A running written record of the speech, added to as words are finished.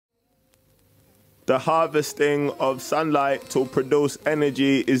The harvesting of sunlight to produce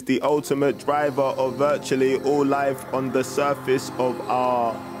energy is the ultimate driver of virtually all life on the surface of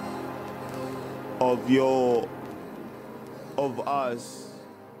us.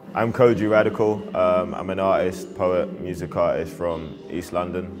 I'm Kojey Radical. I'm an artist, poet, music artist from East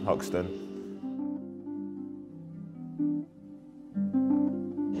London, Hoxton.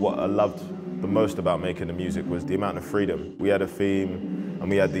 What I loved the most about making the music was the amount of freedom. We had a theme and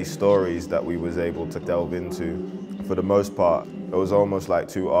we had these stories that we was able to delve into. For the most part, it was almost like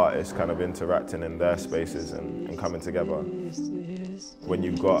two artists kind of interacting in their spaces and coming together. When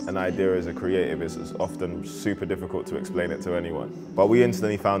you've got an idea as a creative, it's often super difficult to explain it to anyone. But we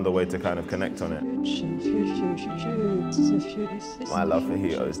instantly found a way to kind of connect on it. My love for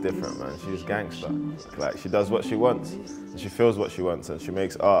Hito is different, man. She's gangster. Like, she does what she wants, and she feels what she wants, and she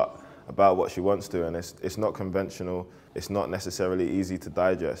makes art about what she wants to, and it's not conventional, it's not necessarily easy to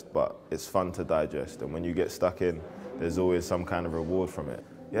digest, but it's fun to digest, and when you get stuck in, there's always some kind of reward from it.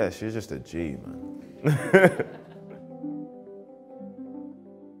 Yeah, she's just a G, man.